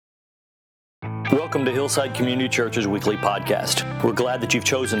Welcome to Hillside Community Church's weekly podcast. We're glad that you've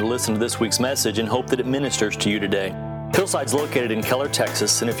chosen to listen to this week's message and hope that it ministers to you today. Hillside's located in Keller,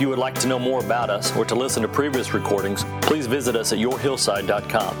 Texas, and if you would like to know more about us or to listen to previous recordings, please visit us at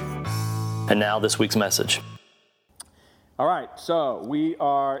yourhillside.com. And now this week's message. All right, so we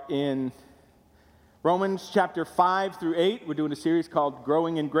are in Romans chapter 5 through 8. We're doing a series called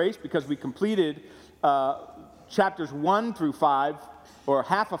Growing in Grace because we completed chapters 1 through 5, or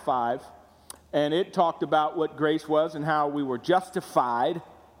half of 5, and it talked about what grace was and how we were justified. In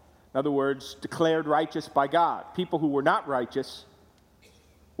other words, declared righteous by God. People who were not righteous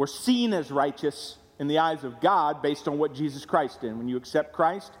were seen as righteous in the eyes of God based on what Jesus Christ did. When you accept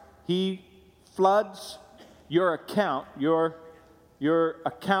Christ, He floods your account, your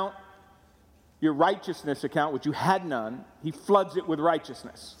righteousness account, which you had none. He floods it with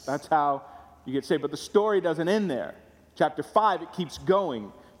righteousness. That's how you get saved. But the story doesn't end there. Chapter 5, it keeps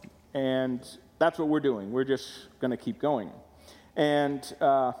going. And that's what we're doing. We're just going to keep going. And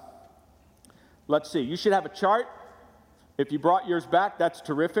let's see. You should have a chart. If you brought yours back, that's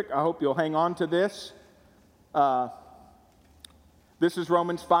terrific. I hope you'll hang on to this. This is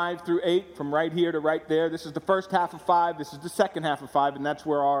Romans 5 through 8, from right here to right there. This is the first half of 5. This is the second half of 5, and that's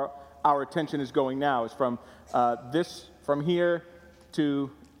where our attention is going now, is from here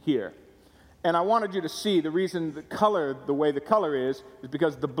to here. And I wanted you to see the reason the way the color is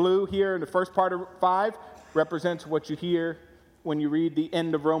because the blue here in the first part of 5 represents what you hear when you read the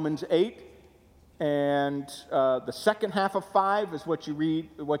end of Romans 8. And the second half of 5 is what you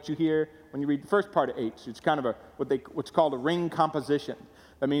hear when you read the first part of 8. So it's kind of what's called a ring composition.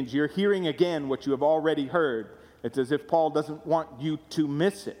 That means you're hearing again what you have already heard. It's as if Paul doesn't want you to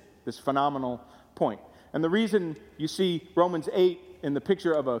miss it, this phenomenal point. And the reason you see Romans 8 in the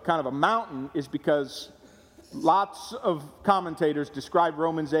picture of a kind of a mountain is because lots of commentators describe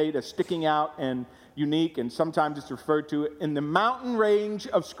Romans 8 as sticking out and unique, and sometimes it's referred to in the mountain range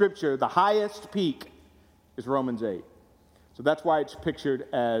of Scripture. The highest peak is Romans 8. So that's why it's pictured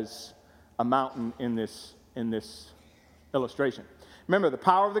as a mountain in this illustration. Remember, the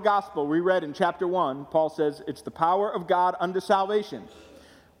power of the gospel we read in chapter 1, Paul says it's the power of God unto salvation.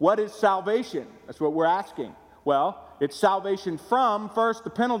 What is salvation? That's what we're asking. Well, it's salvation from, first,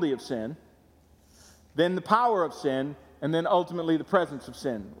 the penalty of sin, then the power of sin, and then ultimately the presence of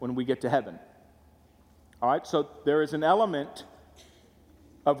sin when we get to heaven. All right, so there is an element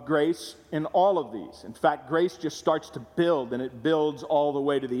of grace in all of these. In fact, grace just starts to build, and it builds all the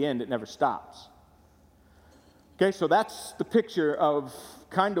way to the end. It never stops. Okay, so that's the picture of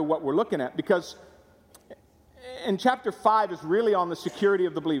kind of what we're looking at, because in chapter 5 is really on the security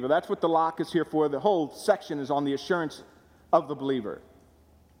of the believer. That's what the lock is here for. The whole section is on the assurance of the believer.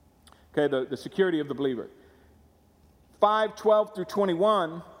 Okay, the security of the believer. 5:12 through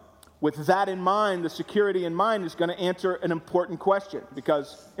 21, with that in mind, the security in mind, is going to answer an important question.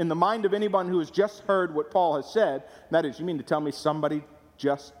 Because in the mind of anyone who has just heard what Paul has said, that is, you mean to tell me somebody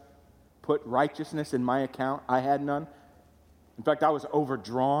just put righteousness in my account? I had none. In fact, I was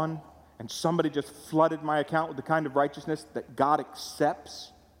overdrawn, and somebody just flooded my account with the kind of righteousness that God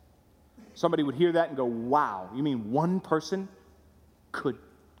accepts. Somebody would hear that and go, wow, you mean one person could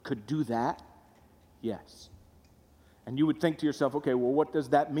do that? Yes. And you would think to yourself, okay, well, what does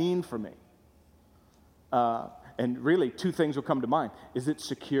that mean for me? And really, two things will come to mind. Is it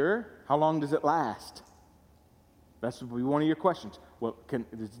secure? How long does it last? That's one of your questions. Well, does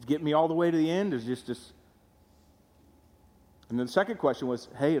it get me all the way to the end? Is just this? And then the second question was,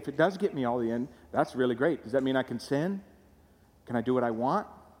 hey, if it does get me all the end, that's really great. Does that mean I can sin? Can I do what I want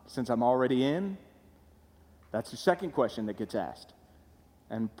since I'm already in? That's the second question that gets asked.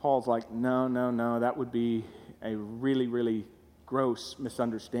 And Paul's like, no, that would be a really, really gross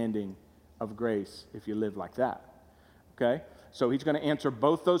misunderstanding of grace if you live like that. Okay? So he's going to answer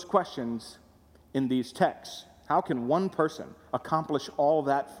both those questions in these texts. How can one person accomplish all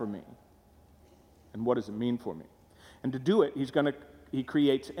that for me? And what does it mean for me? And to do it, he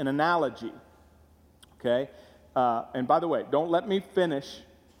creates an analogy. Okay? And by the way, don't let me finish.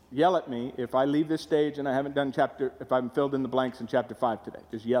 Yell at me if I leave this stage and I haven't done if I haven't filled in the blanks in chapter 5 today.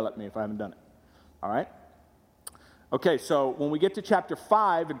 Just yell at me if I haven't done it. All right? Okay, so when we get to chapter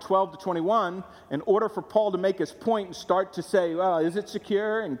 5 and 12 to 21, in order for Paul to make his point and start to say, well, is it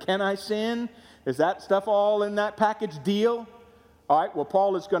secure and can I sin? Is that stuff all in that package deal? All right, well,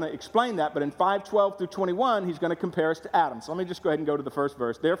 Paul is going to explain that, but in 5:12 through 21, he's going to compare us to Adam. So let me just go ahead and go to the first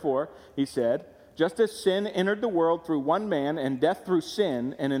verse. Therefore, he said, just as sin entered the world through one man and death through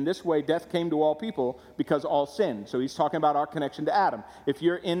sin, and in this way death came to all people because all sinned. So he's talking about our connection to Adam. If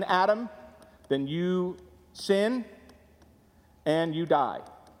you're in Adam, then you sin and you die.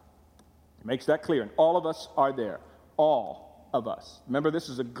 He makes that clear, and all of us are there. All of us. Remember, this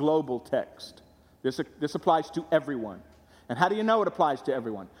is a global text. This applies to everyone. And how do you know it applies to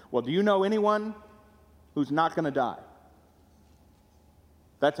everyone? Well, do you know anyone who's not going to die?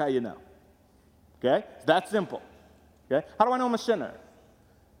 That's how you know. Okay? It's that simple. Okay? How do I know I'm a sinner?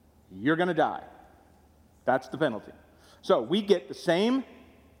 You're going to die. That's the penalty. So we get the same,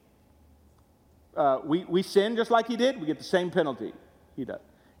 we sin just like he did, we get the same penalty he does.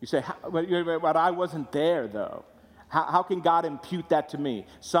 You say, but I wasn't there though. How can God impute that to me?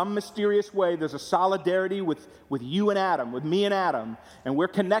 Some mysterious way, there's a solidarity with you and Adam, with me and Adam, and we're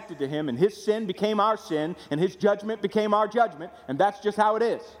connected to him, and his sin became our sin, and his judgment became our judgment, and that's just how it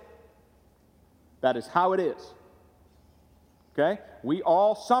is. That is how it is. Okay? We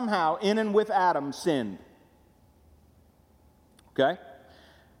all somehow, in and with Adam, sinned. Okay?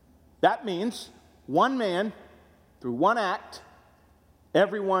 That means one man, through one act,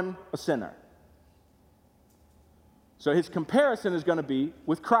 everyone a sinner. So his comparison is going to be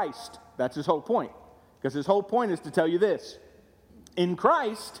with Christ. That's his whole point. Because his whole point is to tell you this. In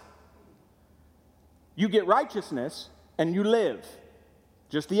Christ, you get righteousness and you live.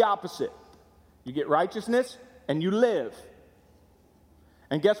 Just the opposite. You get righteousness and you live.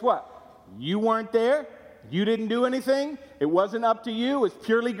 And guess what? You weren't there. You didn't do anything. It wasn't up to you. It was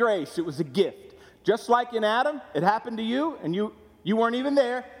purely grace. It was a gift. Just like in Adam, it happened to you and you weren't even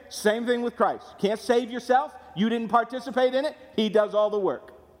there. Same thing with Christ. You can't save yourself. You didn't participate in it. He does all the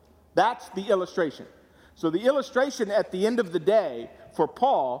work. That's the illustration. So the illustration at the end of the day for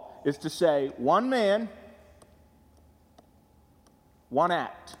Paul is to say one man, one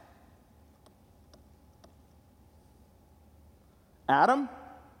act. Adam,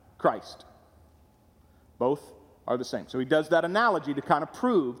 Christ. Both are the same. So he does that analogy to kind of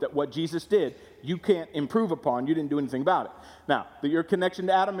prove that what Jesus did, you can't improve upon. You didn't do anything about it. Now, your connection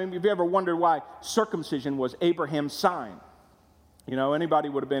to Adam, have you ever wondered why circumcision was Abraham's sign? You know, anybody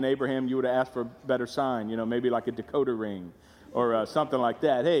would have been Abraham, you would have asked for a better sign, you know, maybe like a Dakota ring or something like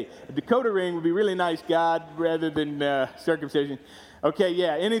that. Hey, a Dakota ring would be really nice, God, rather than circumcision. Okay,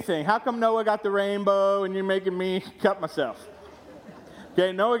 yeah, anything. How come Noah got the rainbow and you're making me cut myself?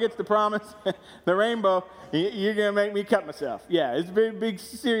 Okay, Noah gets the promise, the rainbow, you're going to make me cut myself. Yeah, it's a very big,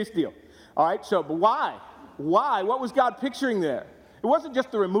 serious deal. All right, so, but why? Why? What was God picturing there? It wasn't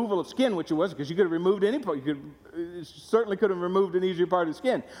just the removal of skin, which it was, because you could have removed any part. You certainly could have removed an easier part of the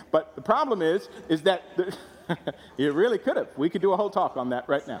skin. But the problem is that you really could have. We could do a whole talk on that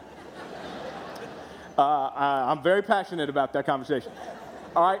right now. I'm very passionate about that conversation.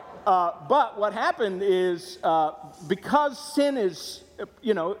 All right, but what happened is because sin is,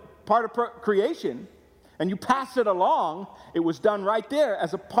 part of creation, and you pass it along, it was done right there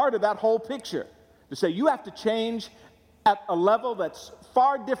as a part of that whole picture. To say you have to change at a level that's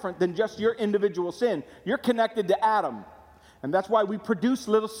far different than just your individual sin. You're connected to Adam. And that's why we produce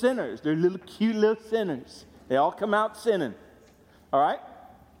little sinners. They're little cute little sinners. They all come out sinning. All right?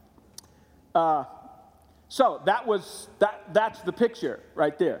 So that's the picture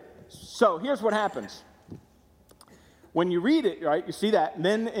right there. So here's what happens. When you read it, right, you see that. And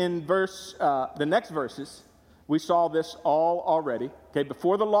then in the next verses, we saw this all already. Okay,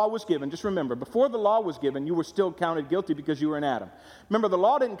 before the law was given, just remember, before the law was given, you were still counted guilty because you were in Adam. Remember, the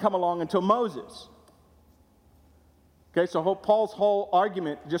law didn't come along until Moses. Okay, so Paul's whole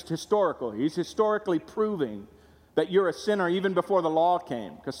argument, just historical. He's historically proving that you're a sinner even before the law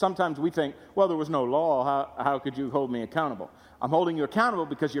came. Because sometimes we think, well, there was no law. How could you hold me accountable? I'm holding you accountable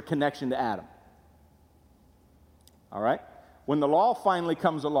because your connection to Adam. All right? When the law finally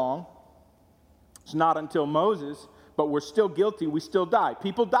comes along, it's not until Moses, but we're still guilty, we still die.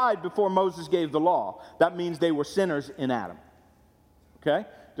 People died before Moses gave the law. That means they were sinners in Adam. Okay?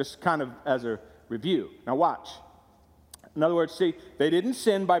 Just kind of as a review. Now watch. In other words, see, they didn't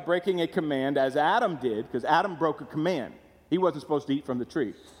sin by breaking a command as Adam did, because Adam broke a command. He wasn't supposed to eat from the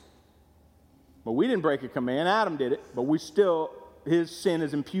tree. But we didn't break a command, Adam did it, but his sin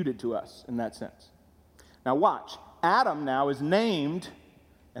is imputed to us in that sense. Now watch. Adam now is named,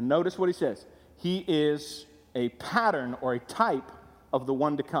 and notice what he says. He is a pattern or a type of the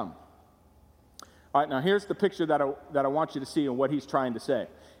one to come. All right, now here's the picture that I want you to see and what he's trying to say.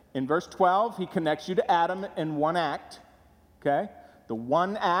 In verse 12, he connects you to Adam in one act, okay? The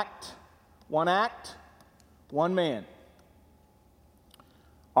one act, one man.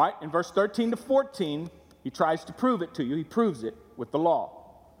 All right, in verse 13 to 14, he tries to prove it to you. He proves it with the law.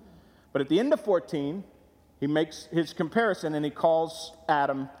 But at the end of 14, he makes his comparison and he calls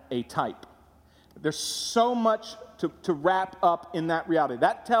Adam a type. There's so much to wrap up in that reality.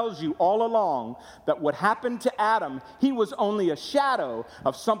 That tells you all along that what happened to Adam, he was only a shadow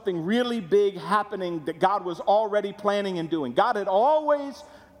of something really big happening that God was already planning and doing. God had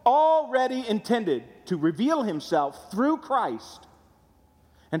already intended to reveal himself through Christ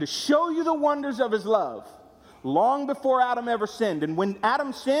and to show you the wonders of his love long before Adam ever sinned. And when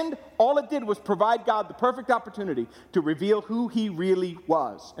Adam sinned, all it did was provide God the perfect opportunity to reveal who he really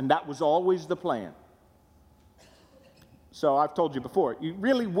was. And that was always the plan. So I've told you before, you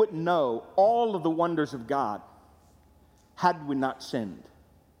really wouldn't know all of the wonders of God had we not sinned.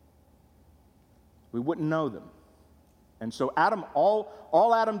 We wouldn't know them. And so Adam,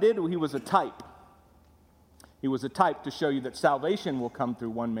 all Adam did, he was a type. He was a type to show you that salvation will come through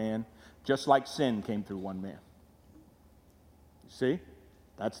one man, just like sin came through one man. You see?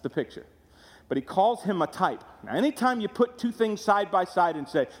 That's the picture. But he calls him a type. Now, anytime you put two things side by side and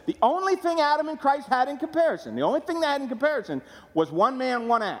say, the only thing Adam and Christ had in comparison, the only thing they had in comparison was one man,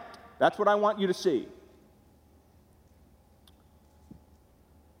 one act. That's what I want you to see.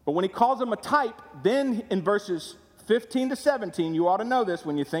 But when he calls him a type, then in verses 15 to 17, you ought to know this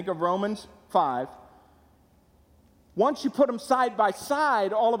when you think of Romans 5. Once you put them side by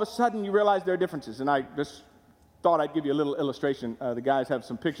side, all of a sudden you realize there are differences. And I just thought I'd give you a little illustration. The guys have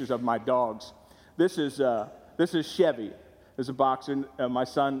some pictures of my dogs. This is Chevy. There's a boxer. My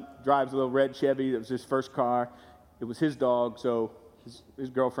son drives a little red Chevy. It was his first car. It was his dog, so his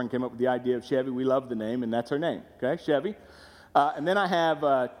girlfriend came up with the idea of Chevy. We love the name, and that's her name, okay, Chevy. And then I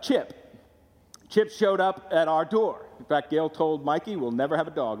have Chip. Chip showed up at our door. In fact, Gail told Mikey, we'll never have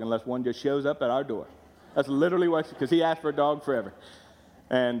a dog unless one just shows up at our door. That's literally what, because he asked for a dog forever.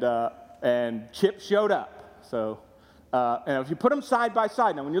 And Chip showed up. So, and if you put them side by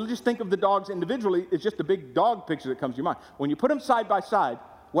side, now when you just think of the dogs individually, it's just a big dog picture that comes to your mind. When you put them side by side,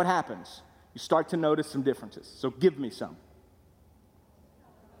 what happens? You start to notice some differences. So give me some.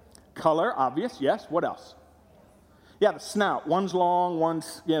 Color, obvious, yes. What else? Yeah, the snout. One's long,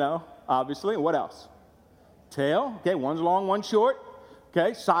 one's, obviously. What else? Tail. Okay, one's long, one's short.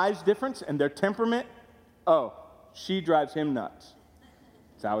 Okay, size difference and their temperament. Oh, she drives him nuts.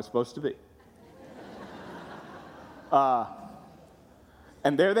 That's how it's supposed to be.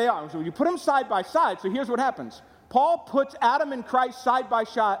 And there they are. So when you put them side by side, so here's what happens. Paul puts Adam and Christ side by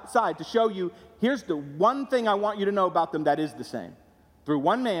side to show you, here's the one thing I want you to know about them that is the same. Through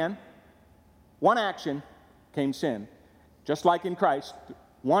one man, one action came sin. Just like in Christ,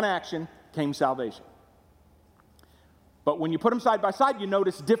 one action came salvation. But when you put them side by side, you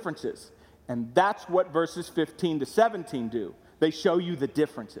notice differences. And that's what verses 15 to 17 do. They show you the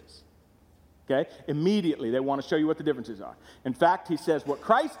differences. Okay? Immediately, they want to show you what the differences are. In fact, he says what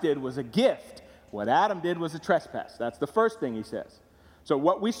Christ did was a gift. What Adam did was a trespass. That's the first thing he says. So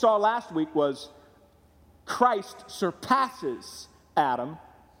what we saw last week was Christ surpasses Adam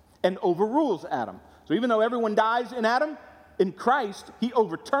and overrules Adam. So even though everyone dies in Adam, in Christ, he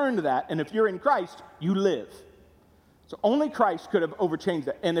overturned that. And if you're in Christ, you live. So only Christ could have overchanged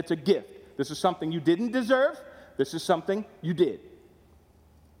that. And it's a gift. This is something you didn't deserve. This is something you did.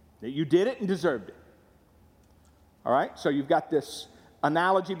 That you did it and deserved it. All right? So you've got this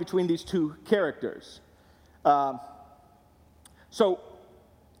analogy between these two characters. So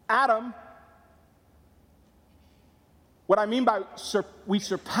Adam, what I mean by we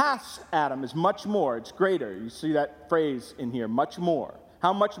surpass Adam is much more. It's greater. You see that phrase in here, much more.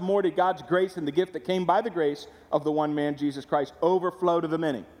 How much more did God's grace and the gift that came by the grace of the one man, Jesus Christ, overflow to the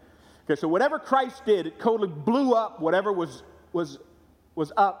many? Okay, so whatever Christ did, it totally blew up whatever was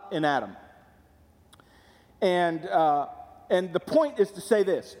up in Adam. And the point is to say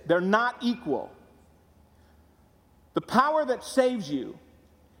this: they're not equal. The power that saves you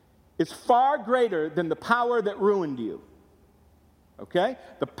is far greater than the power that ruined you. Okay?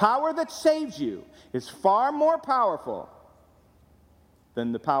 The power that saves you is far more powerful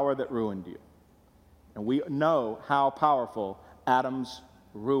than the power that ruined you. And we know how powerful Adam's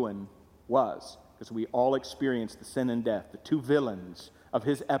ruin was, because we all experienced the sin and death, the two villains of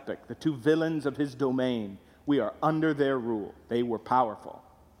his epic, the two villains of his domain. We are under their rule. They were powerful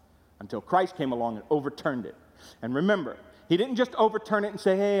until Christ came along and overturned it. And remember, he didn't just overturn it and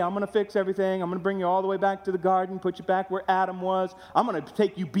say, hey, I'm going to fix everything. I'm going to bring you all the way back to the garden, put you back where Adam was. I'm going to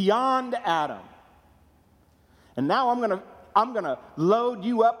take you beyond Adam. And now I'm going to load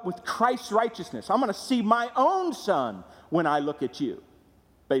you up with Christ's righteousness. I'm going to see my own son when I look at you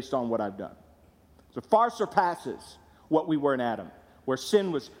based on what I've done. So far surpasses what we were in Adam, where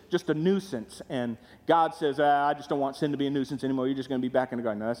sin was just a nuisance. And God says, I just don't want sin to be a nuisance anymore. You're just going to be back in the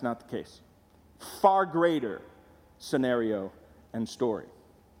garden. No, that's not the case. Far greater scenario and story.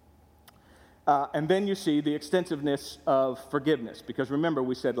 And then you see the extensiveness of forgiveness. Because remember,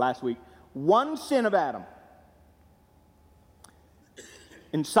 we said last week, one sin of Adam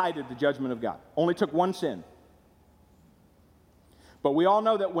incited the judgment of God. Only took one sin. But we all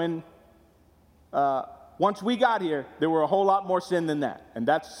know that when, once we got here, there were a whole lot more sin than that. And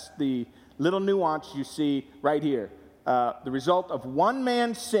that's the little nuance you see right here. The result of one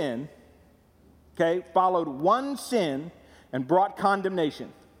man's sin, okay, followed one sin and brought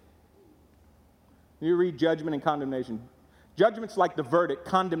condemnation. You read judgment and condemnation. Judgment's like the verdict.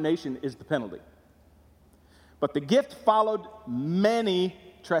 Condemnation is the penalty. But the gift followed many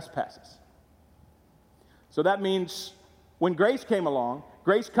trespasses. So that means when grace came along,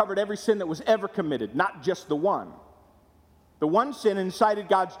 grace covered every sin that was ever committed, not just the one. The one sin incited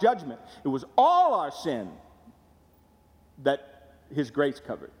God's judgment. It was all our sin that his grace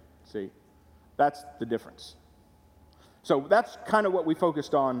covered. See, that's the difference. So that's kind of what we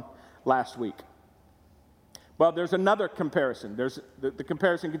focused on last week. Well, there's another comparison. The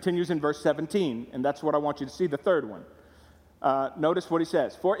comparison continues in verse 17, and that's what I want you to see, the third one. Notice what he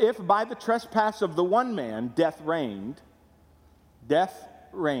says. For if by the trespass of the one man death reigned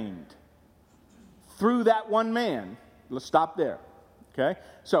through that one man. Let's stop there, okay?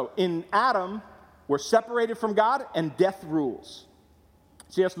 So in Adam, we're separated from God, and death rules.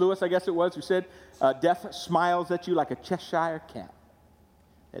 C.S. Lewis, I guess it was, who said, death smiles at you like a Cheshire cat,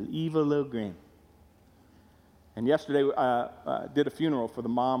 an evil little grin. And yesterday, I did a funeral for the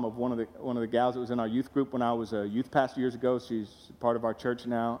mom of one of the gals that was in our youth group when I was a youth pastor years ago. She's part of our church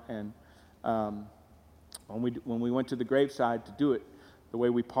now. And when we went to the graveside to do it, the way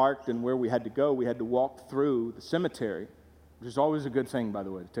we parked and where we had to go, we had to walk through the cemetery, which is always a good thing, by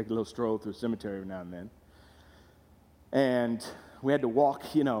the way, to take a little stroll through the cemetery every now and then. And we had to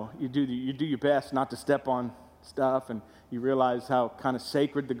walk. You know, you do your best not to step on stuff, and you realize how kind of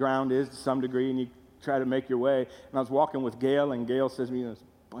sacred the ground is to some degree, and you try to make your way. And I was walking with Gail, and Gail says to me, there's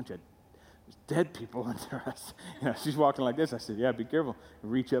a bunch of dead people under us. You know, she's walking like this. I said, yeah, be careful.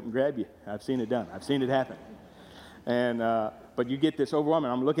 Reach up and grab you. I've seen it done. I've seen it happen. And but you get this overwhelming.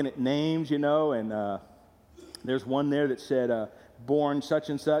 I'm looking at names, you know, and there's one there that said, born such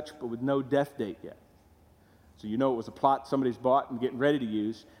and such, but with no death date yet. So you know it was a plot somebody's bought and getting ready to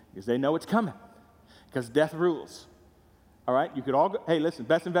use because they know it's coming because death rules. All right? You could all go, hey, listen,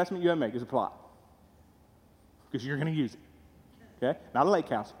 best investment you ever make is a plot. Because you're going to use it, okay? Not a lake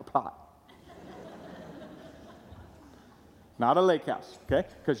house, a plot. Not a lake house, okay?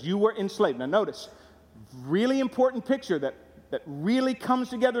 Because you were enslaved. Now notice, really important picture that really comes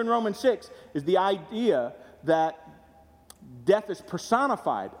together in Romans 6 is the idea that death is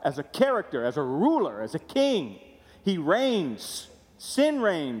personified as a character, as a ruler, as a king. He reigns. Sin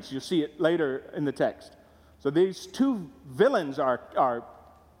reigns. You'll see it later in the text. So these two villains they're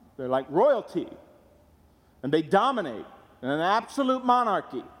like royalty. And they dominate in an absolute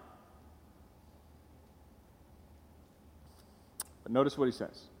monarchy. But notice what he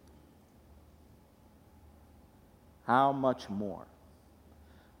says. How much more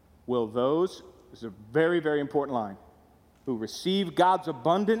will those, this is a very, very important line, who receive God's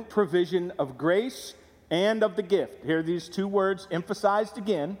abundant provision of grace and of the gift. Here are these two words emphasized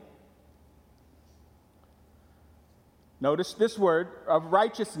again. Notice this word of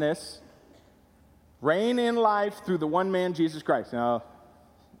righteousness. Reign in life through the one man, Jesus Christ. Now, I'll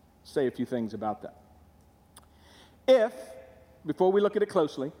say a few things about that. Before we look at it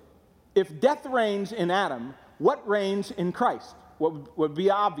closely, if death reigns in Adam, what reigns in Christ? What would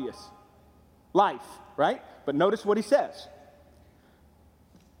be obvious? Life, right? But notice what he says.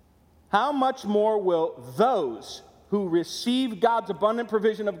 How much more will those who receive God's abundant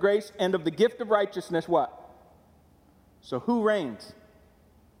provision of grace and of the gift of righteousness, what? So who reigns?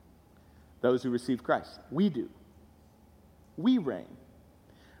 Those who receive Christ. We do. We reign.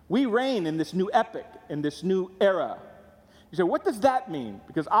 We reign in this new epoch, in this new era. You say, what does that mean?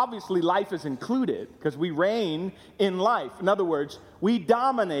 Because obviously life is included, because we reign in life. In other words, we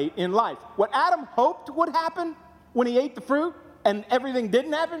dominate in life. What Adam hoped would happen when he ate the fruit and everything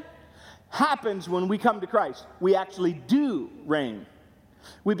didn't happen, happens when we come to Christ. We actually do reign.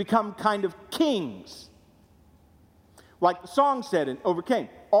 We become kind of kings. Like the song said and overcame.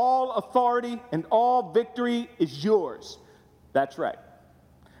 All authority and all victory is yours. That's right.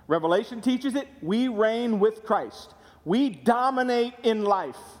 Revelation teaches it. We reign with Christ. We dominate in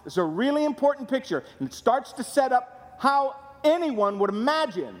life. It's a really important picture, and it starts to set up how anyone would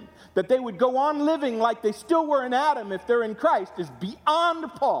imagine that they would go on living like they still were in Adam if they're in Christ is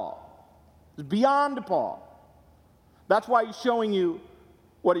beyond Paul. It's beyond Paul. That's why he's showing you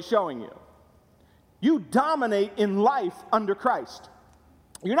what he's showing you. You dominate in life under Christ.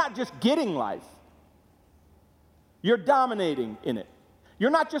 You're not just getting life. You're dominating in it.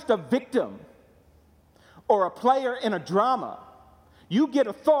 You're not just a victim or a player in a drama. You get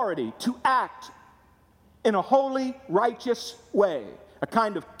authority to act in a holy, righteous way, a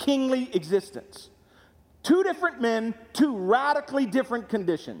kind of kingly existence. Two different men, two radically different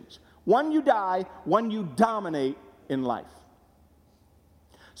conditions. One you die, one you dominate in life.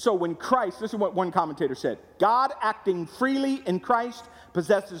 So when Christ, this is what one commentator said, God acting freely in Christ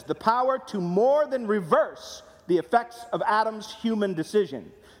possesses the power to more than reverse the effects of Adam's human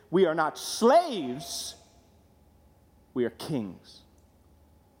decision. We are not slaves, we are kings.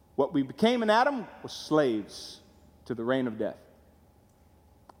 What we became in Adam was slaves to the reign of death.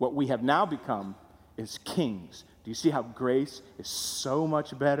 What we have now become is kings. Do you see how grace is so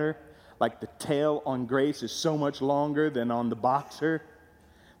much better? Like the tail on grace is so much longer than on the boxer.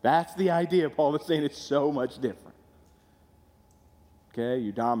 That's the idea. Paul is saying it's so much different. Okay,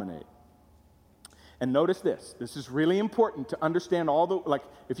 you dominate. And notice this. This is really important to understand all the, like,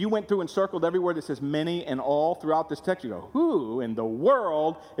 if you went through and circled everywhere that says many and all throughout this text, you go, who in the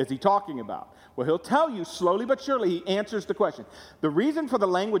world is he talking about? Well, he'll tell you slowly but surely. He answers the question. The reason for the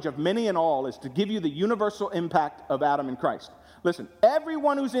language of many and all is to give you the universal impact of Adam and Christ. Listen,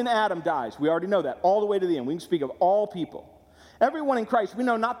 everyone who's in Adam dies. We already know that all the way to the end. We can speak of all people. Everyone in Christ, we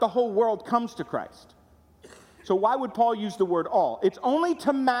know not the whole world comes to Christ. So why would Paul use the word all? It's only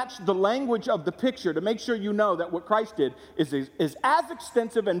to match the language of the picture, to make sure you know that what Christ did is as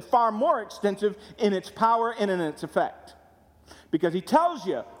extensive and far more extensive in its power and in its effect. Because he tells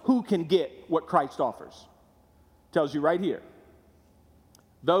you who can get what Christ offers. Tells you right here.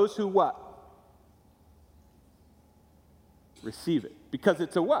 Those who what? Receive it. Because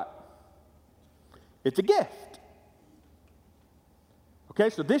it's a what? It's a gift. Okay,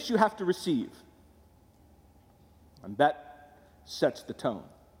 so this you have to receive. And that sets the tone.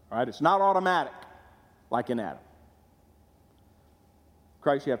 All right, it's not automatic like in Adam.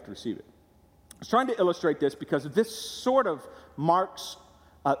 Christ, you have to receive it. I was trying to illustrate this because this sort of marks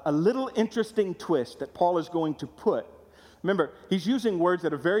a little interesting twist that Paul is going to put. Remember, he's using words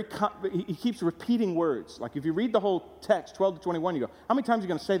that are very, he keeps repeating words. Like if you read the whole text, 12 to 21, you go, how many times are you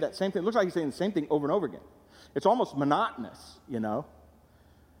going to say that same thing? It looks like he's saying the same thing over and over again. It's almost monotonous, you know.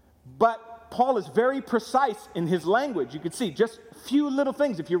 But Paul is very precise in his language. You can see just a few little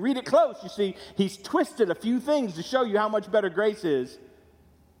things. If you read it close, you see he's twisted a few things to show you how much better grace is,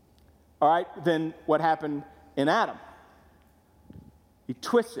 all right, than what happened in Adam. He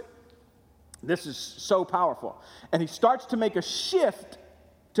twists it. This is so powerful. And he starts to make a shift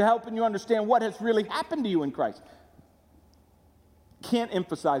to helping you understand what has really happened to you in Christ. Can't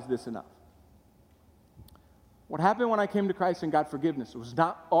emphasize this enough. What happened when I came to Christ and got forgiveness was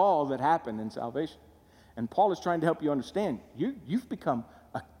not all that happened in salvation. And Paul is trying to help you understand, you've become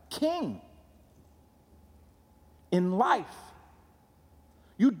a king in life.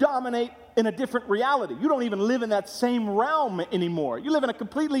 You dominate in a different reality. You don't even live in that same realm anymore. You live in a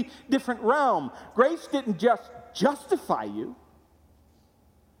completely different realm. Grace didn't just justify you,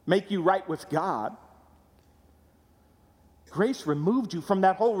 make you right with God. Grace removed you from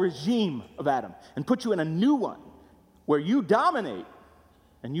that whole regime of Adam and put you in a new one where you dominate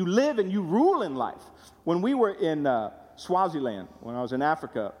and you live and you rule in life. When we were in Swaziland, when I was in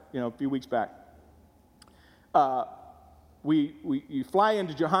Africa, a few weeks back, you fly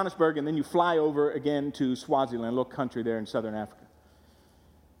into Johannesburg and then you fly over again to Swaziland, a little country there in southern Africa.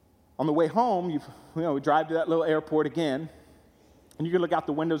 On the way home, we drive to that little airport again. And you can look out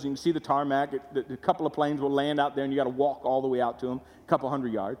the windows and you can see the tarmac. A couple of planes will land out there and you got to walk all the way out to them, a couple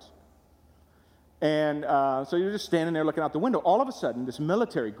hundred yards. And so you're just standing there looking out the window. All of a sudden, this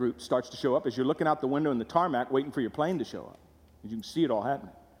military group starts to show up as you're looking out the window in the tarmac waiting for your plane to show up. You can see it all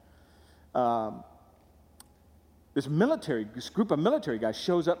happening. This group of military guys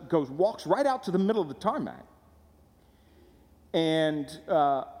shows up, walks right out to the middle of the tarmac. And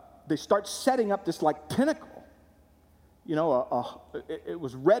they start setting up this like pinnacle. It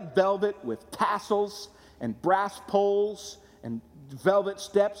was red velvet with tassels and brass poles and velvet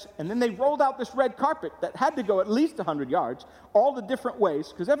steps. And then they rolled out this red carpet that had to go at least 100 yards, all the different ways,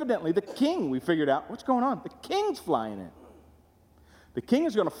 because evidently the king, we figured out, what's going on? The king's flying in. The king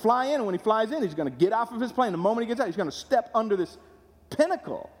is going to fly in, and when he flies in, he's going to get off of his plane. The moment he gets out, he's going to step under this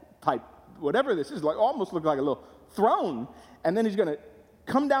pinnacle type, whatever this is, almost look like a little throne. And then he's going to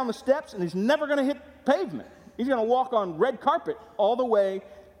come down the steps, and he's never going to hit pavement. He's going to walk on red carpet all the way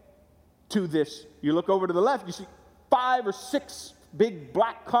to this. You look over to the left, you see 5 or 6 big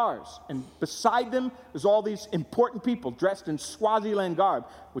black cars. And beside them is all these important people dressed in Swaziland garb,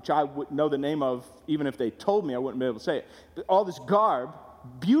 which I wouldn't know the name of. Even if they told me, I wouldn't be able to say it. But all this garb,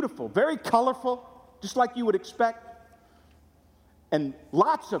 beautiful, very colorful, just like you would expect. And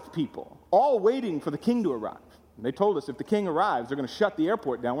lots of people, all waiting for the king to arrive. And they told us if the king arrives, they're going to shut the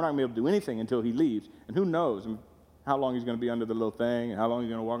airport down. We're not going to be able to do anything until he leaves. And who knows how long he's going to be under the little thing and how long he's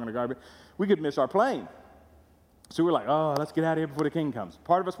going to walk on the garbage. We could miss our plane. So we're like, oh, let's get out of here before the king comes.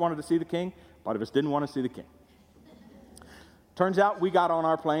 Part of us wanted to see the king. Part of us didn't want to see the king. Turns out we got on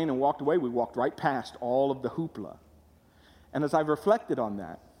our plane and walked away. We walked right past all of the hoopla. And as I reflected on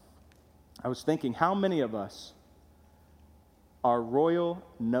that, I was thinking, how many of us are royal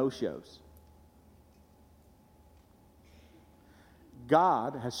no-shows?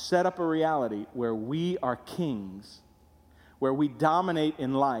 God has set up a reality where we are kings, where we dominate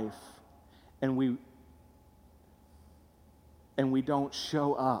in life, and we don't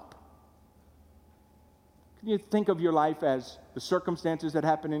show up. Can you think of your life as the circumstances that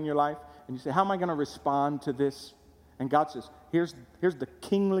happen in your life? And you say, how am I going to respond to this? And God says, here's the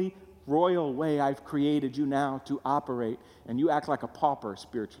kingly, royal way I've created you now to operate. And you act like a pauper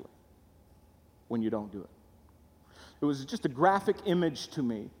spiritually when you don't do it. It was just a graphic image to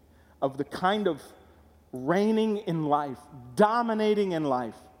me of the kind of reigning in life, dominating in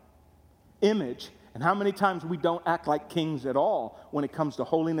life image, and how many times we don't act like kings at all when it comes to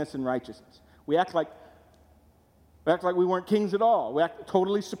holiness and righteousness. We act like we weren't kings at all. We act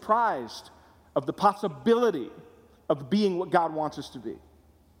totally surprised of the possibility of being what God wants us to be.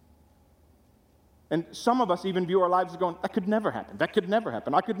 And some of us even view our lives as going, that could never happen. That could never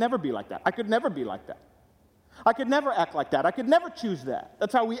happen. I could never be like that. I could never be like that. I could never act like that. I could never choose that.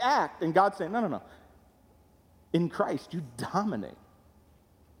 That's how we act. And God's saying, no. In Christ, you dominate.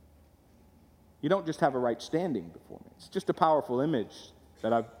 You don't just have a right standing before me. It's just a powerful image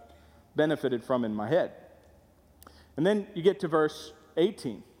that I've benefited from in my head. And then you get to verse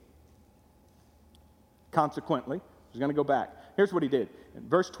 18. Consequently, he's going to go back. Here's what he did. In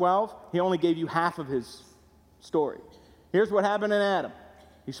verse 12, he only gave you half of his story. Here's what happened in Adam.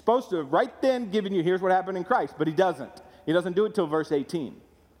 He's supposed to have right then given you, here's what happened in Christ, but he doesn't. He doesn't do it till verse 18.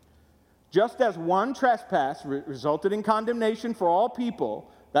 Just as one trespass resulted in condemnation for all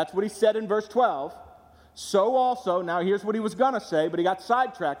people, that's what he said in verse 12, so also, now here's what he was going to say, but he got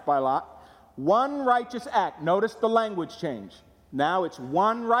sidetracked by Lot. One righteous act. Notice the language change. Now it's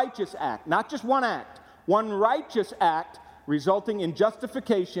one righteous act, not just one act. One righteous act resulting in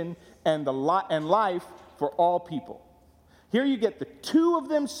justification and life for all people. Here you get the two of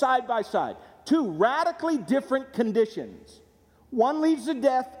them side by side. Two radically different conditions. One leads to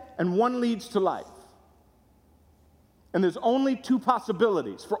death and one leads to life. And there's only two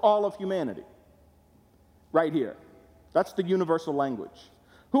possibilities for all of humanity. Right here. That's the universal language.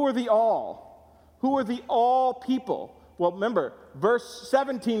 Who are the all? Who are the all people? Well, remember, verse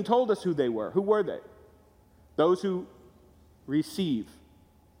 17 told us who they were. Who were they? Those who receive.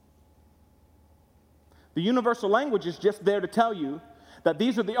 The universal language is just there to tell you that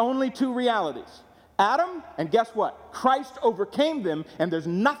these are the only two realities. Adam, and guess what? Christ overcame them, and there's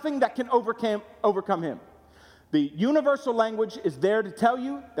nothing that can overcome him. The universal language is there to tell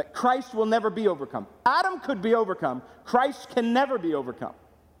you that Christ will never be overcome. Adam could be overcome. Christ can never be overcome.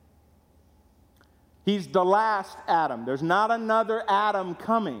 He's the last Adam. There's not another Adam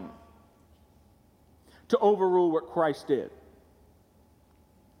coming to overrule what Christ did.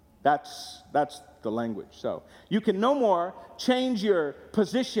 That's the language. So you can no more change your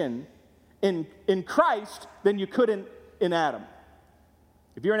position in Christ than you could in Adam.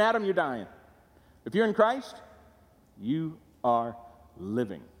 If you're in Adam, you're dying. If you're in Christ, you are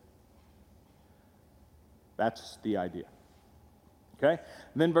living. That's the idea. Okay?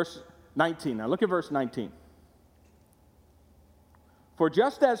 And then verse 19. Now look at verse 19. For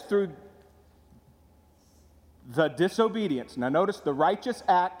just as through the disobedience, now notice the righteous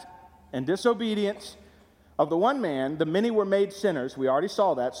act and disobedience of the one man, the many were made sinners. We already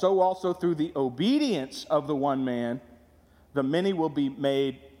saw that. So also through the obedience of the one man, the many will be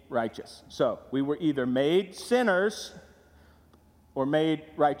made righteous. So we were either made sinners or made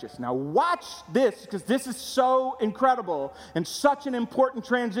righteous. Now watch this, because this is so incredible and such an important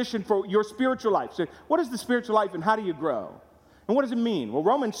transition for your spiritual life. So what is the spiritual life and how do you grow? And what does it mean? Well,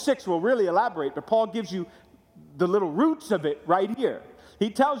 Romans 6 will really elaborate, but Paul gives you the little roots of it right here. He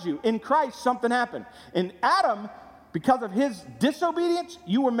tells you, in Christ, something happened. In Adam, because of his disobedience,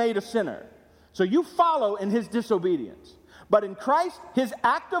 you were made a sinner. So you follow in his disobedience. But in Christ, his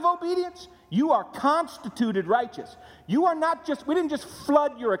act of obedience, you are constituted righteous. You are not just, we didn't just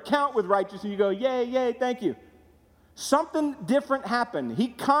flood your account with righteousness and you go, yay, yay, thank you. Something different happened. He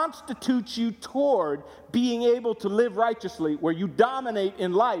constitutes you toward being able to live righteously where you dominate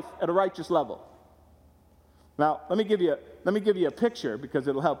in life at a righteous level. Now, let me give you a picture because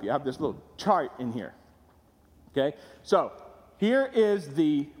it'll help you. I have this little chart in here. Okay? So, here is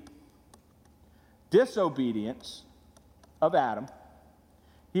the disobedience of Adam.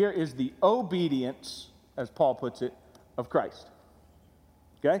 Here is the obedience, as Paul puts it, of Christ.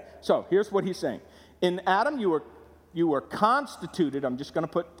 Okay? So, here's what he's saying. In Adam, you were constituted, I'm just going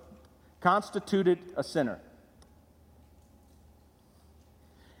to put constituted a sinner.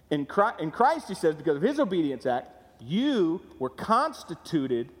 In Christ, he says, because of his obedience act, you were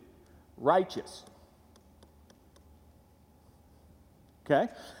constituted righteous.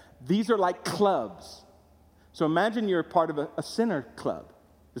 Okay? These are like clubs. So imagine you're part of a sinner club.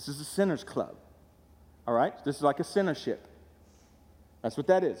 This is a sinner's club. All right? This is like a sinnership. That's what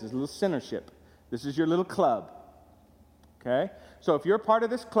that is. It's a little sinnership. This is your little club. Okay? So if you're a part of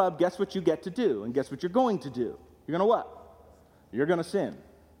this club, guess what you get to do? And guess what you're going to do? You're going to what? You're going to sin.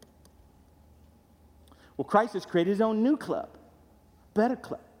 Well, Christ has created his own new club. Better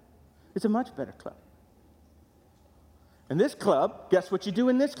club. It's a much better club. In this club, guess what you do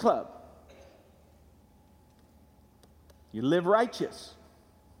in this club? You live righteous.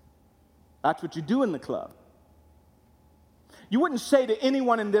 That's what you do in the club. You wouldn't say to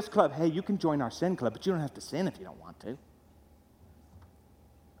anyone in this club, hey, you can join our sin club, but you don't have to sin if you don't want to.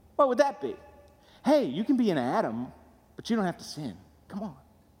 What would that be? Hey, you can be an Adam, but you don't have to sin. Come on.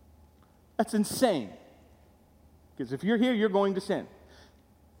 That's insane. Because if you're here, you're going to sin.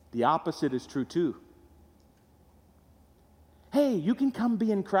 The opposite is true too. Hey, you can come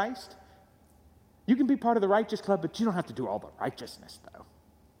be in Christ. You can be part of the righteous club, but you don't have to do all the righteousness, though.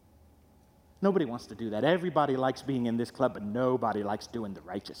 Nobody wants to do that. Everybody likes being in this club, but nobody likes doing the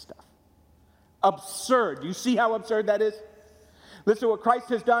righteous stuff. Absurd. You see how absurd that is? Listen, what Christ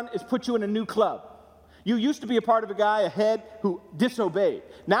has done is put you in a new club. You used to be a part of a guy, a head, who disobeyed.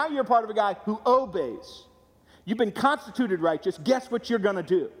 Now you're a part of a guy who obeys. You've been constituted righteous. Guess what you're going to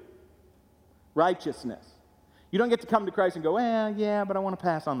do? Righteousness. You don't get to come to Christ and go, well, yeah, but I want to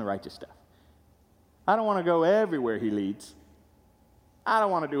pass on the righteous stuff. I don't want to go everywhere he leads. I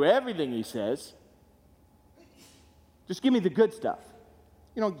don't want to do everything he says. Just give me the good stuff.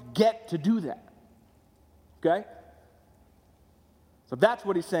 You don't get to do that. Okay? So that's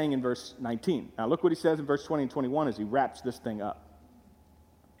what he's saying in verse 19. Now look what he says in verse 20 and 21 as he wraps this thing up.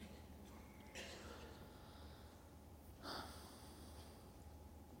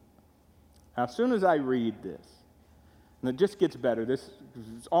 Now, as soon as I read this, and it just gets better. This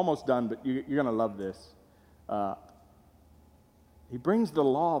is almost done, but you're going to love this. He brings the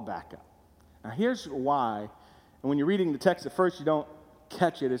law back up. Now, here's why. And when you're reading the text at first, you don't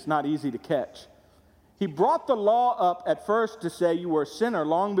catch it. It's not easy to catch. He brought the law up at first to say you were a sinner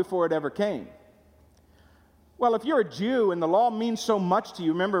long before it ever came. Well, if you're a Jew and the law means so much to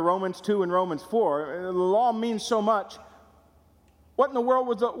you, remember Romans 2 and Romans 4, the law means so much. What in the world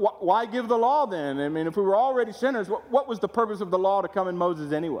was why give the law then? I mean, if we were already sinners, what was the purpose of the law to come in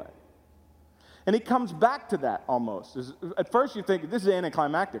Moses anyway? And he comes back to that almost. At first you think, this is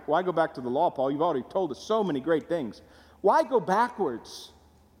anticlimactic. Why go back to the law, Paul? You've already told us so many great things. Why go backwards?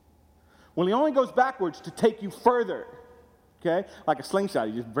 Well, he only goes backwards to take you further. Okay? Like a slingshot.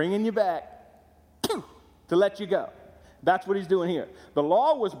 He's just bringing you back to let you go. That's what he's doing here. The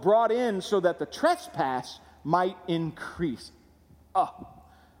law was brought in so that the trespass might increase. Oh,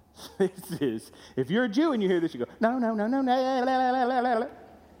 this is, if you're a Jew and you hear this, you go, no.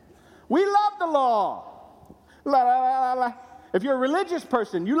 We love the law. If you're a religious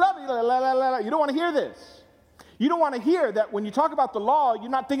person, you love it. You don't want to hear this. You don't want to hear that when you talk about the law, you're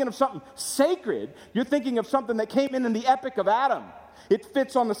not thinking of something sacred. You're thinking of something that came in the epic of Adam. It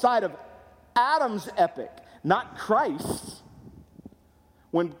fits on the side of Adam's epic, not Christ's.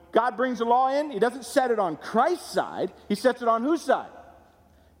 When God brings the law in, he doesn't set it on Christ's side. He sets it on whose side?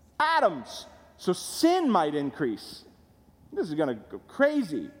 Adam's. So sin might increase. This is going to go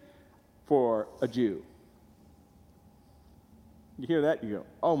crazy for a Jew. You hear that? You go,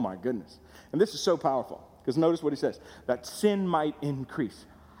 oh my goodness. And this is so powerful. Because notice what he says. That sin might increase.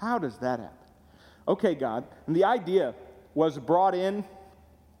 How does that happen? Okay, God. And the idea was brought in.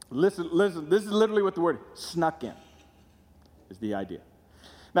 Listen. This is literally what the word snuck in is the idea.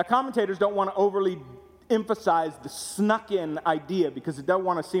 Now, commentators don't want to overly emphasize the snuck-in idea because it doesn't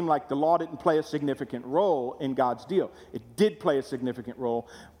want to seem like the law didn't play a significant role in God's deal. It did play a significant role,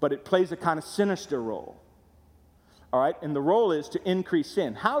 but it plays a kind of sinister role. All right? And the role is to increase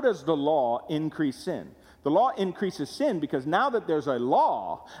sin. How does the law increase sin? The law increases sin because now that there's a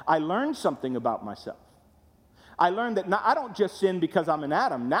law, I learned something about myself. I learned that I don't just sin because I'm an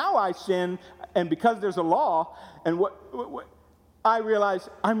Adam. Now I sin, and because there's a law, and what I realize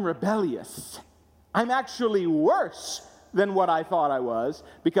I'm rebellious. I'm actually worse than what I thought I was,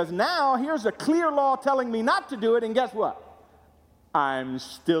 because now here's a clear law telling me not to do it, and guess what? I'm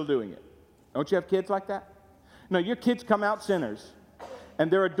still doing it. Don't you have kids like that? No, your kids come out sinners, and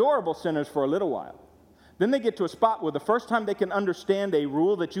they're adorable sinners for a little while. Then they get to a spot where the first time they can understand a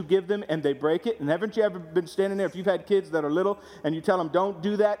rule that you give them and they break it. And haven't you ever been standing there, if you've had kids that are little and you tell them don't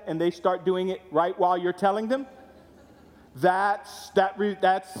do that and they start doing it right while you're telling them? That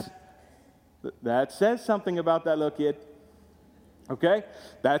says something about that little kid. Okay?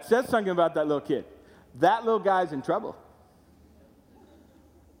 That says something about that little kid. That little guy's in trouble.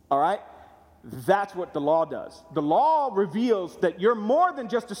 All right? That's what the law does. The law reveals that you're more than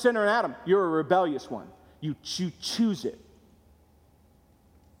just a sinner in Adam. You're a rebellious one. You choose it.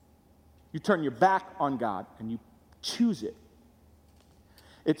 You turn your back on God and you choose it.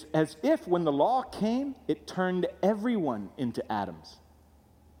 It's as if when the law came, it turned everyone into Adams.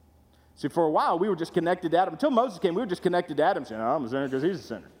 See, for a while, we were just connected to Adam. Until Moses came, we were just connected to Adam, saying, I'm a sinner because he's a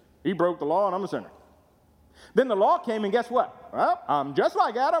sinner. He broke the law and I'm a sinner. Then the law came, and guess what? Well, I'm just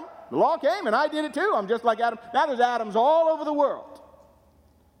like Adam. The law came, and I did it too. I'm just like Adam. Now there's Adams all over the world.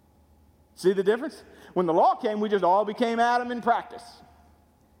 See the difference? When the law came, we just all became Adam in practice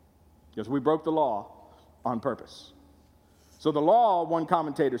because we broke the law on purpose. So the law, one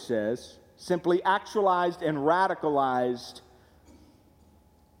commentator says, simply actualized and radicalized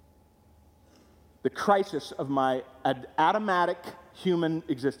the crisis of my Adamatic human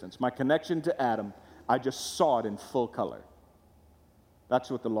existence, my connection to Adam. I just saw it in full color. That's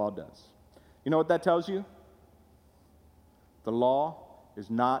what the law does. You know what that tells you? The law is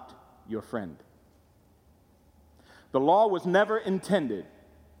not your friend. The law was never intended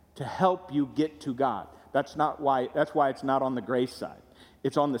to help you get to God. That's why it's not on the grace side.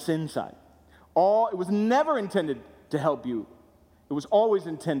 It's on the sin side. It was never intended to help you. It was always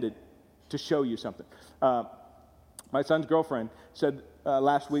intended to show you something. My son's girlfriend said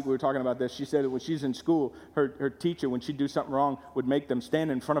last week, we were talking about this, she said that when she's in school, her teacher, when she'd do something wrong, would make them stand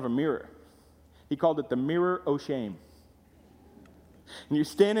in front of a mirror. He called it the mirror o' shame. And you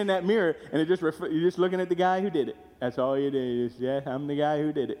stand in that mirror, and you're just looking at the guy who did it. That's all you do is, yeah, I'm the guy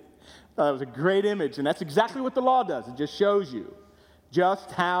who did it. That was a great image, and that's exactly what the law does. It just shows you just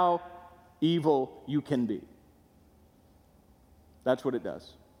how evil you can be. That's what it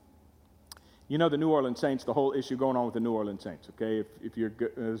does. You know the New Orleans Saints, the whole issue going on with the New Orleans Saints, okay? If you're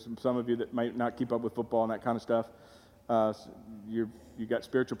some of you that might not keep up with football and that kind of stuff, you got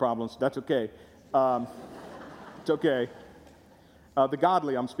spiritual problems. That's okay. It's okay. The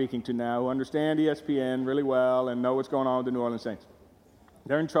godly I'm speaking to now, who understand ESPN really well and know what's going on with the New Orleans Saints.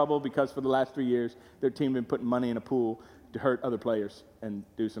 They're in trouble because for the last 3 years, their team has been putting money in a pool to hurt other players and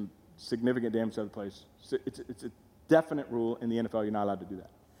do some significant damage to other players. So it's a definite rule in the NFL. You're not allowed to do that.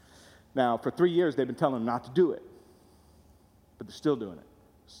 Now, for 3 years, they've been telling them not to do it, but they're still doing it.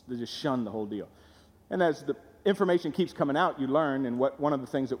 They just shun the whole deal. And as the information keeps coming out, you learn, and one of the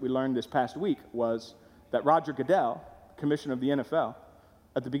things that we learned this past week was that Roger Goodell, commissioner of the NFL,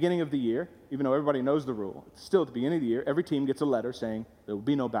 at the beginning of the year, even though everybody knows the rule, still at the beginning of the year, every team gets a letter saying there will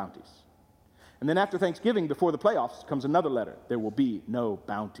be no bounties. And then after Thanksgiving, before the playoffs, comes another letter. There will be no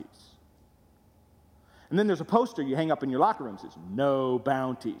bounties. And then there's a poster you hang up in your locker room that says, no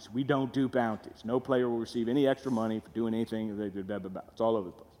bounties. We don't do bounties. No player will receive any extra money for doing anything. It's all over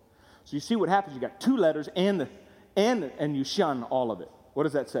the place. So you see what happens. You got two letters and you shun all of it. What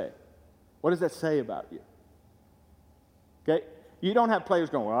does that say? What does that say about you? Okay? You don't have players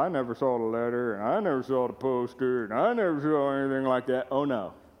going, well, I never saw the letter, and I never saw the poster, and I never saw anything like that. Oh,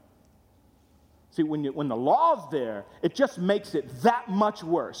 no. See, when the law's there, it just makes it that much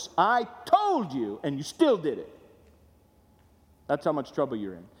worse. I told you, and you still did it. That's how much trouble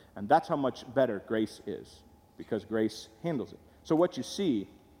you're in. And that's how much better grace is, because grace handles it. So what you see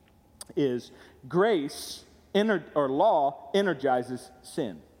is grace, law, energizes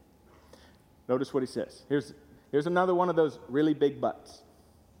sin. Notice what he says. Here's another one of those really big buts.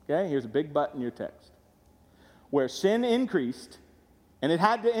 Okay? Here's a big but in your text. Where sin increased, and it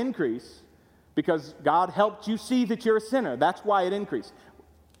had to increase, because God helped you see that you're a sinner. That's why it increased.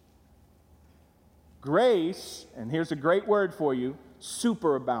 Grace, and here's a great word for you,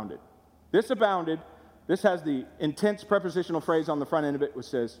 superabounded. This abounded. This has the intense prepositional phrase on the front end of it which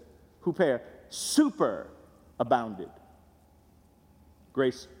says, huper, superabounded.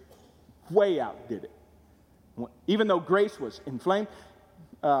 Grace way outdid it. Even though grace was inflamed,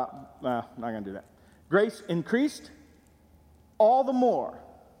 not going to do that. Grace increased all the more.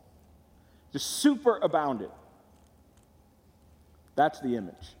 Just superabounded. That's the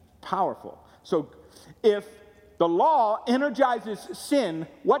image. Powerful. So if The law energizes sin.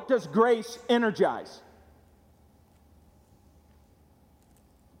 What does grace energize?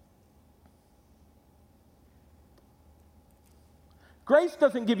 Grace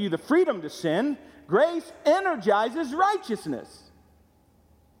doesn't give you the freedom to sin. Grace energizes righteousness.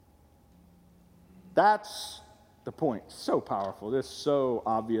 That's the point. So powerful. This is so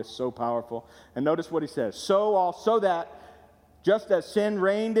obvious, so powerful. And notice what he says. So that just as sin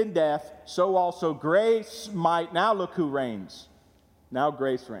reigned in death, so also grace might. Now look who reigns. Now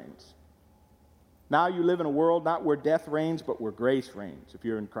grace reigns. Now you live in a world not where death reigns, but where grace reigns if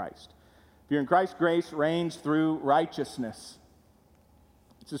you're in Christ. If you're in Christ, grace reigns through righteousness.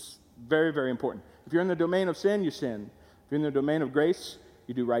 It's just very, very important. If you're in the domain of sin, you sin. If you're in the domain of grace,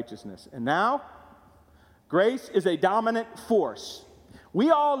 you do righteousness. And now, grace is a dominant force. We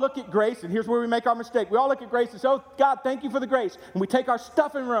all look at grace, and here's where we make our mistake. We all look at grace and say, oh, God, thank you for the grace. And we take our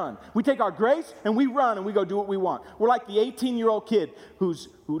stuff and run. We take our grace, and we run, and we go do what we want. We're like the 18-year-old kid who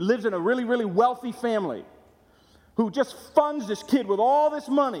lives in a really, really wealthy family, who just funds this kid with all this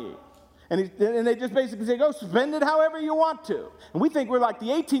money. And they just basically say, go spend it however you want to. And we think we're like the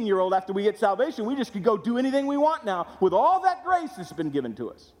 18-year-old after we get salvation. We just could go do anything we want now with all that grace that's been given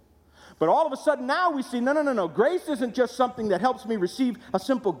to us. But all of a sudden now we see, no. Grace isn't just something that helps me receive a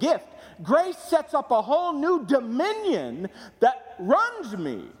simple gift. Grace sets up a whole new dominion that runs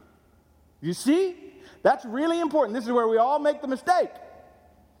me. You see? That's really important. This is where we all make the mistake.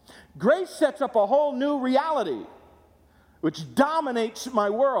 Grace sets up a whole new reality which dominates my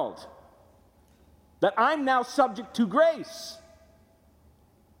world. That I'm now subject to grace.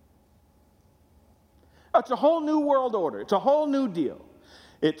 It's a whole new world order. It's a whole new deal.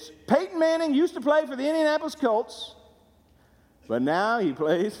 It's Peyton Manning used to play for the Indianapolis Colts, but now he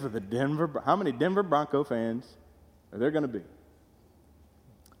plays for the Denver. How many Denver Bronco fans are there going to be?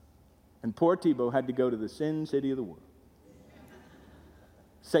 And poor Tebow had to go to the sin city of the world.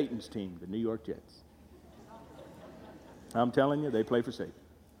 Satan's team, the New York Jets. I'm telling you, they play for Satan.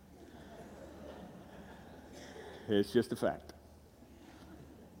 It's just a fact.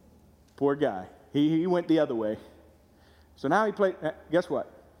 Poor guy. He went the other way. So now he played. Guess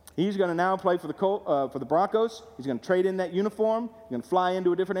what? He's going to now play for the Broncos. He's going to trade in that uniform. He's going to fly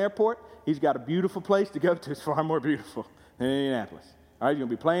into a different airport. He's got a beautiful place to go to. It's far more beautiful than Indianapolis. All right, he's going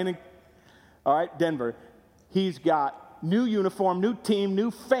to be playing in, Denver. He's got new uniform, new team,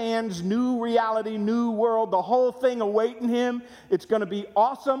 new fans, new reality, new world, the whole thing awaiting him. It's going to be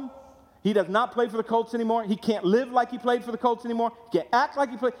awesome. He does not play for the Colts anymore. He can't live like he played for the Colts anymore. He can't act like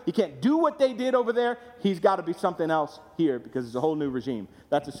he played. He can't do what they did over there. He's got to be something else here because it's a whole new regime.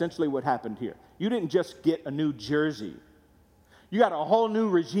 That's essentially what happened here. You didn't just get a new jersey. You got a whole new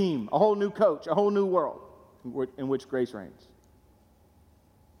regime, a whole new coach, a whole new world in which grace reigns.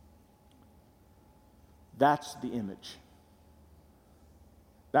 That's the image.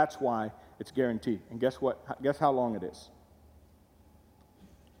 That's why it's guaranteed. And guess what? Guess how long it is?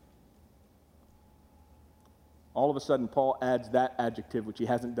 All of a sudden, Paul adds that adjective, which he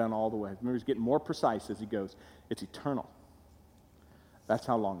hasn't done all the way. Remember, he's getting more precise as he goes. It's eternal. That's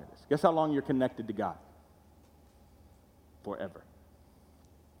how long it is. Guess how long you're connected to God? Forever.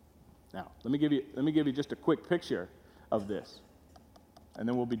 Now, let me give you just a quick picture of this, and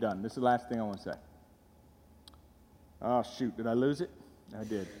then we'll be done. This is the last thing I want to say. Oh, shoot. Did I lose it? I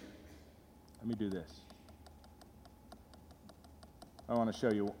did. Let me do this. I want to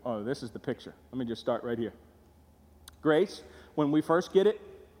show you. Oh, this is the picture. Let me just start right here. Grace, when we first get it,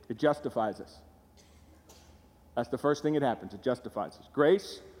 it justifies us. That's the first thing that happens. It justifies us.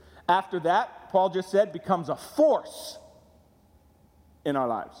 Grace, after that, Paul just said, becomes a force in our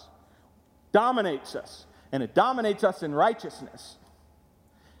lives. Dominates us. And it dominates us in righteousness.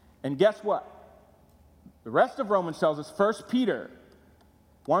 And guess what? The rest of Romans tells us, 1 Peter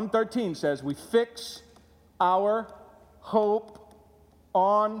 1:13 says, we fix our hope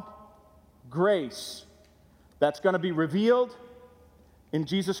on grace. That's going to be revealed in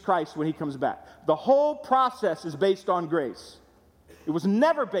Jesus Christ when he comes back. The whole process is based on grace. It was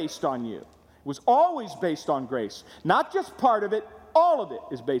never based on you. It was always based on grace. Not just part of it, all of it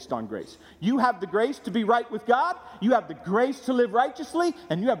is based on grace. You have the grace to be right with God. You have the grace to live righteously.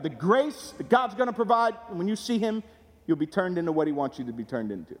 And you have the grace that God's going to provide. And when you see him, you'll be turned into what he wants you to be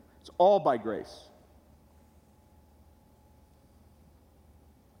turned into. It's all by grace.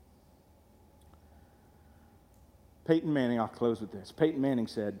 Peyton Manning, I'll close with this. Peyton Manning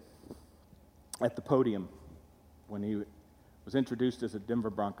said at the podium when he was introduced as a Denver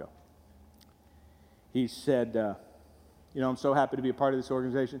Bronco, he said, I'm so happy to be a part of this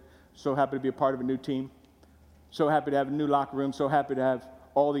organization, so happy to be a part of a new team, so happy to have a new locker room, so happy to have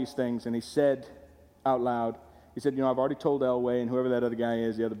all these things. And he said out loud, He said, I've already told Elway and whoever that other guy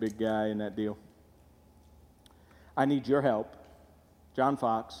is, the other big guy in that deal, I need your help. John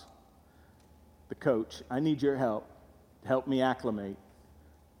Fox, the coach, I need your help to help me acclimate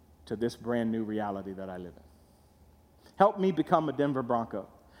to this brand new reality that I live in. Help me become a Denver Bronco.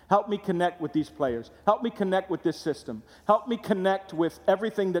 Help me connect with these players. Help me connect with this system. Help me connect with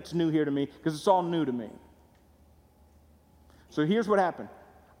everything that's new here to me, because it's all new to me. So here's what happened.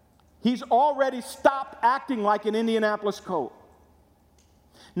 He's already stopped acting like an Indianapolis Colt.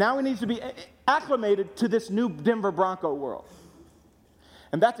 Now he needs to be acclimated to this new Denver Bronco world.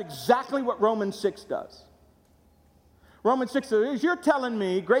 And that's exactly what Romans 6 does. Romans 6 says, you're telling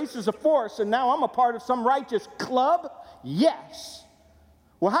me grace is a force and now I'm a part of some righteous club? Yes.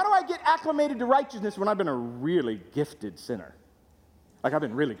 Well, how do I get acclimated to righteousness when I've been a really gifted sinner? Like, I've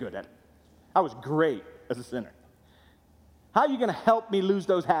been really good at it. I was great as a sinner. How are you going to help me lose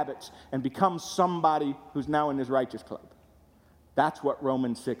those habits and become somebody who's now in this righteous club? That's what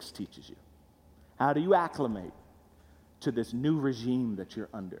Romans 6 teaches you. How do you acclimate to this new regime that you're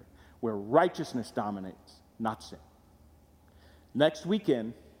under, where righteousness dominates, not sin? Next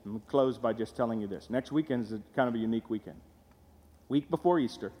weekend, I'm going to close by just telling you this. Next weekend is kind of a unique weekend. Week before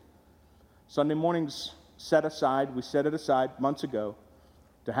Easter, Sunday mornings set aside, we set it aside months ago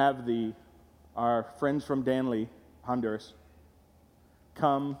to have our friends from Danley, Honduras,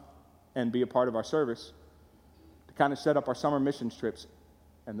 come and be a part of our service to kind of set up our summer missions trips.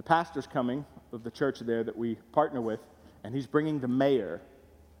 And the pastor's coming of the church there that we partner with, and he's bringing the mayor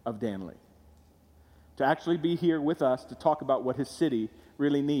of Danley to actually be here with us to talk about what his city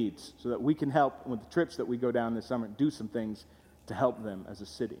really needs so that we can help with the trips that we go down this summer and do some things to help them as a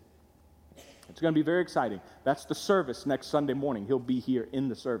city. It's going to be very exciting. That's the service next Sunday morning. He'll be here in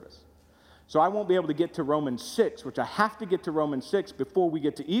the service. So I won't be able to get to Romans 6, which I have to get to Romans 6 before we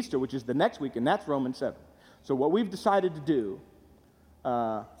get to Easter, which is the next week, and that's Romans 7. So what we've decided to do,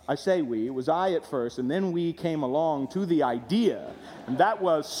 I say we, it was I at first, and then we came along to the idea, and that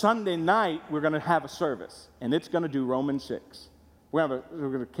was Sunday night we're going to have a service, and it's going to do Romans 6. We're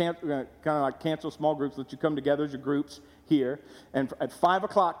going to kind of like cancel small groups, let you come together as your groups here. And at 5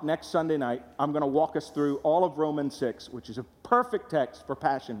 o'clock next Sunday night, I'm going to walk us through all of Romans 6, which is a perfect text for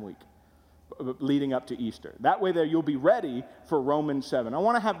Passion Week leading up to Easter. That way there you'll be ready for Romans 7. I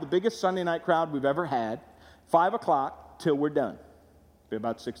want to have the biggest Sunday night crowd we've ever had, 5 o'clock till we're done. Be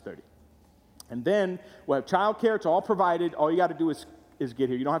about 6:30. And then we'll have childcare. It's all provided. All you got to do is get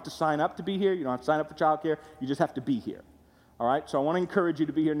here. You don't have to sign up to be here. You don't have to sign up for childcare. You just have to be here. All right? So I want to encourage you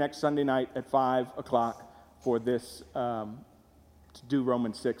to be here next Sunday night at 5 o'clock for this, to do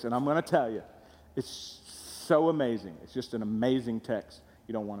Romans 6. And I'm going to tell you, it's so amazing. It's just an amazing text.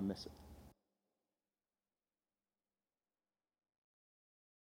 You don't want to miss it.